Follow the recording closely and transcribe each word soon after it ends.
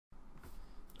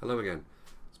Hello again.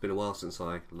 It's been a while since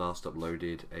I last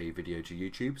uploaded a video to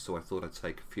YouTube, so I thought I'd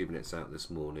take a few minutes out this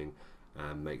morning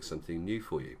and make something new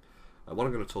for you. What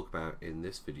I'm going to talk about in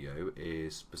this video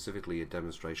is specifically a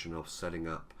demonstration of setting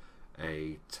up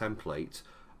a template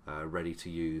ready to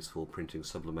use for printing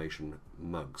sublimation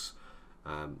mugs.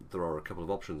 There are a couple of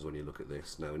options when you look at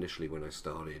this. Now, initially when I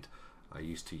started, I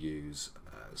used to use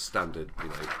standard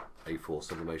A4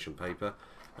 sublimation paper,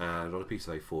 and on a piece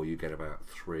of A4 you get about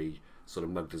 3 sort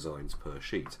of mug designs per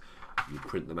sheet. You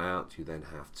print them out, you then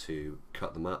have to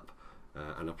cut them up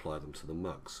and apply them to the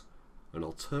mugs. An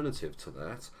alternative to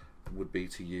that would be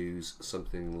to use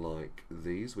something like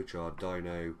these, which are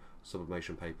Dino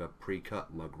Sublimation paper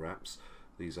pre-cut mug wraps.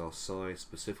 These are sized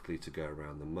specifically to go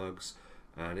around the mugs,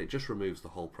 and it just removes the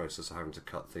whole process of having to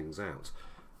cut things out.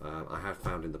 I have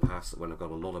found in the past that when I've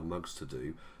got a lot of mugs to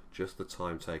do, just the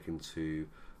time taken to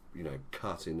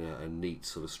cut in a neat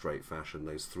sort of straight fashion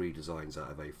those 3 designs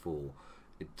out of A4,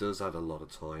 it does add a lot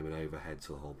of time and overhead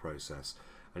to the whole process.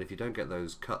 And if you don't get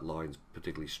those cut lines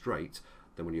particularly straight,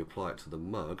 then when you apply it to the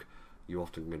mug, you're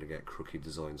often going to get crooked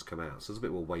designs come out. So there's a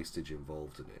bit more wastage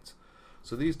involved in it.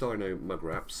 So these Dino mug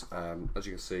wraps, as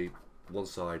you can see, one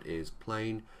side is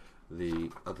plain,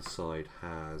 the other side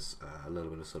has a little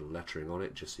bit of sort of lettering on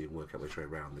it, just so you can work out which way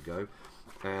around they go.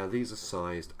 These are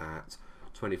sized at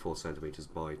 24 centimeters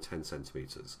by 10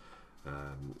 centimeters,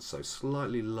 so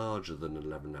slightly larger than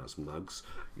 11-ounce mugs.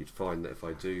 You'd find that if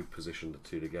I do position the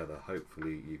two together,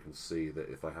 hopefully you can see that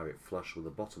if I have it flush with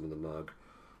the bottom of the mug,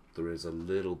 there is a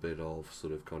little bit of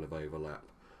sort of kind of overlap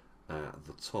at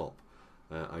the top.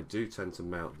 I do tend to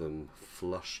mount them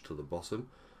flush to the bottom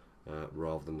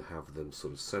rather than have them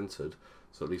sort of centered,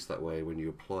 so at least that way when you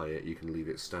apply it you can leave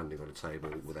it standing on a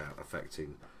table without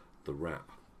affecting the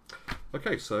wrap.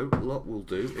 Okay, so what we'll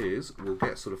do is we'll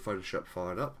get sort of Photoshop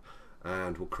fired up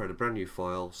and we'll create a brand new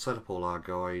file, set up all our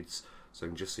guides so you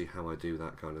can just see how I do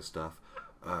that kind of stuff.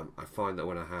 I find that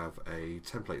when I have a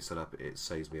template set up, it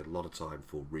saves me a lot of time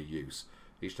for reuse.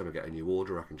 Each time I get a new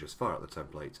order, I can just fire up the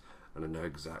template and I know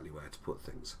exactly where to put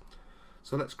things.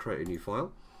 So let's create a new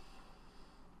file.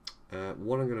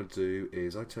 What I'm going to do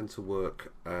is I tend to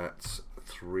work at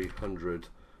 300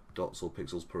 dots or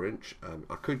pixels per inch.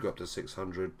 I could go up to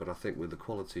 600, but I think with the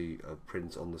quality of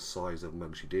print on the size of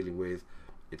mugs you're dealing with,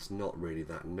 it's not really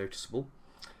that noticeable.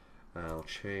 I'll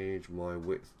change my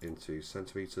width into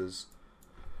centimeters,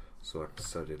 so I can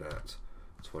set it at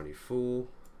 24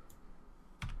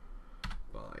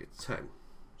 by 10.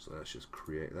 So let's just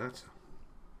create that.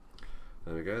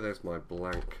 There we go, there's my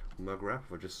blank mug wrap.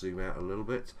 If I just zoom out a little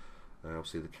bit,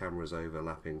 obviously the camera's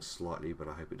overlapping slightly, but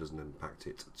I hope it doesn't impact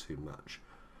it too much.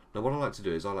 Now what I like to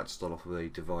do is I like to start off with a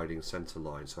dividing centre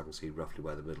line so I can see roughly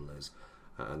where the middle is,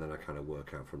 and then I kind of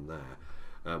work out from there.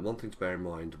 One thing to bear in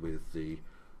mind with the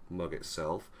mug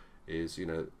itself is,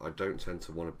 I don't tend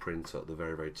to want to print at the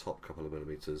very, very top couple of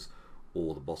millimetres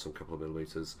or the bottom couple of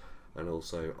millimetres, and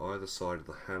also either side of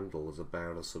the handle is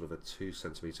about a sort of a 2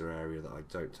 centimetre area that I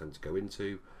don't tend to go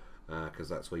into, because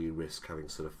that's where you risk having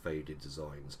sort of faded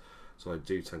designs. So I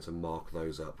do tend to mark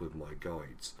those up with my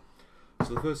guides.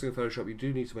 So the first thing in Photoshop, you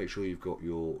do need to make sure you've got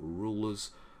your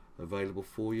rulers available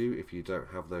for you. If you don't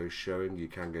have those showing, you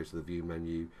can go to the view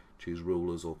menu, choose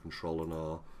rulers or Control and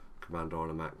R, Command R on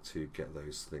a Mac to get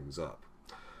those things up.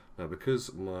 Now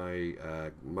because my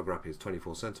mug wrap is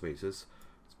 24 centimeters,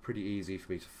 it's pretty easy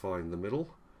for me to find the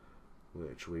middle,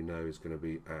 which we know is going to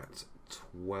be at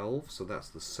 12, so that's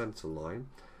the center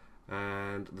line.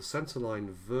 And the center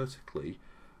line vertically,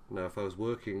 now if I was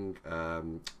working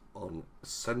on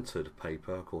centered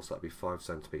paper, of course that'd be 5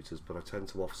 centimeters, but I tend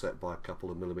to offset by a couple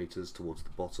of millimeters towards the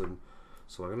bottom,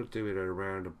 so I'm going to do it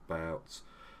around about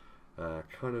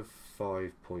kind of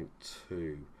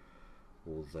 5.2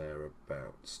 or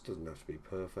thereabouts. Doesn't have to be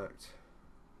perfect.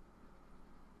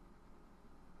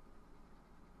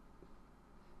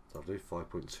 I'll do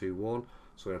 5.21,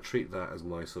 so I'm going to treat that as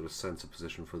my sort of center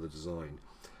position for the design.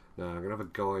 Now I'm going to have a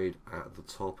guide at the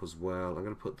top as well. I'm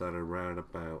going to put that around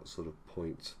about sort of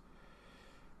 0.7.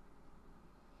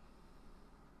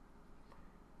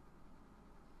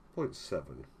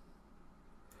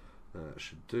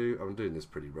 Should do. I'm doing this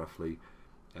pretty roughly,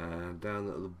 and down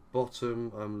at the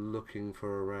bottom I'm looking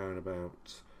for around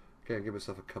about, again, give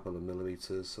myself a couple of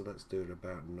millimeters, so let's do it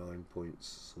about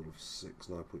 9.6,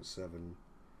 9.7,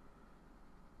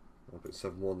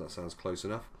 9.71. That sounds close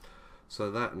enough. So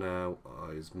that now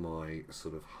is my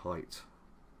sort of height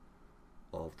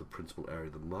of the printable area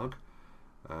of the mug.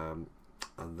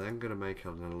 I'm then going to make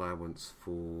an allowance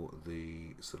for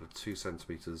the sort of 2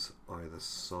 centimeters either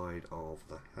side of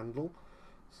the handle.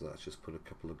 So let's just put a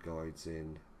couple of guides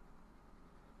in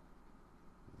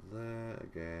there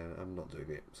again. I'm not doing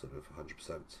it sort of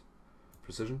 100%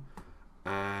 precision.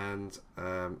 And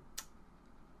I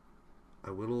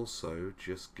will also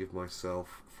just give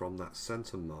myself, from that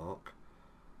center mark,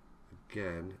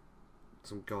 again,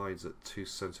 some guides at 2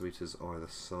 centimeters either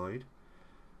side.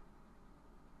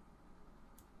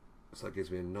 So that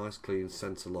gives me a nice clean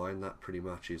center line. That pretty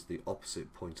much is the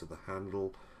opposite point of the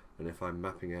handle, and if I'm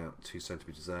mapping out 2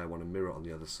 centimeters there, I want to mirror it on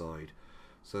the other side.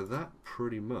 So that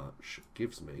pretty much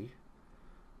gives me,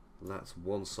 that's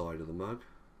one side of the mug,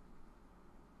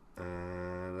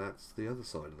 and that's the other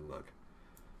side of the mug.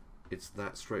 It's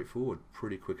that straightforward,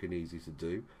 pretty quick and easy to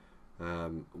do.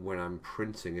 When I'm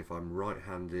printing, if I'm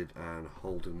right-handed and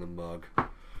holding the mug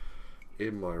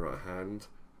in my right hand,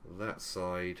 that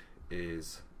side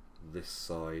is this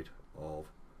side of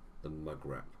the mug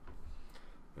wrap,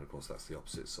 and of course that's the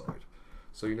opposite side.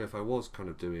 So you know, if I was kind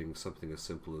of doing something as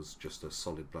simple as just a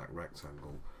solid black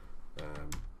rectangle,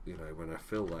 you know, when I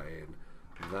fill that in,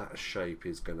 that shape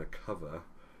is going to cover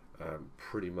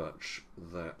pretty much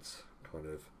that kind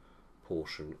of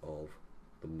portion of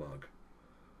the mug.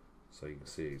 So you can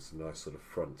see it's a nice sort of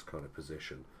front kind of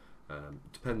position.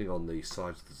 Depending on the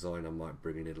size of the design, I might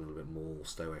bring it in a little bit more,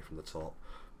 stay away from the top,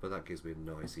 but that gives me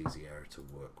a nice easy area to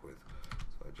work with.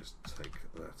 So I just take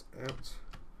that out,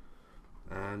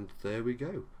 and there we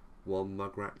go, one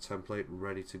mug wrap template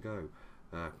ready to go.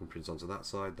 I can print onto that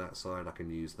side, I can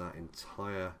use that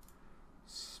entire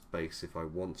space if I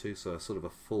want to, so sort of a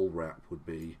full wrap would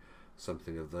be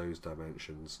something of those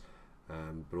dimensions,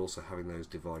 but also having those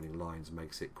dividing lines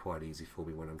makes it quite easy for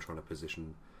me when I'm trying to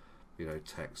position, you know,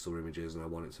 text or images and I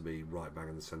want it to be right bang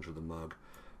in the center of the mug.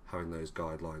 Having those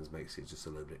guidelines makes it just a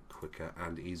little bit quicker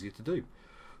and easier to do.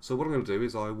 So what I'm going to do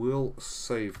is I will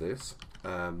save this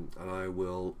and I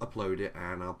will upload it,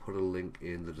 and I'll put a link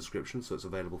in the description so it's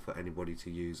available for anybody to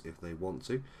use if they want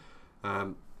to.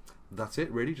 That's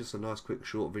it really, just a nice quick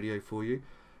short video for you.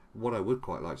 What I would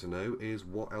quite like to know is,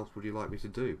 what else would you like me to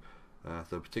do? If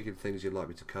there are particular things you'd like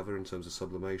me to cover in terms of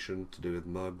sublimation to do with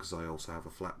mugs, I also have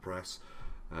a flat press,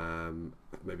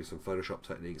 maybe some Photoshop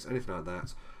techniques, anything like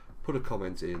that. Put a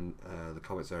comment in the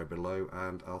comments area below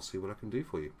and I'll see what I can do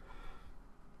for you.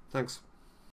 Thanks.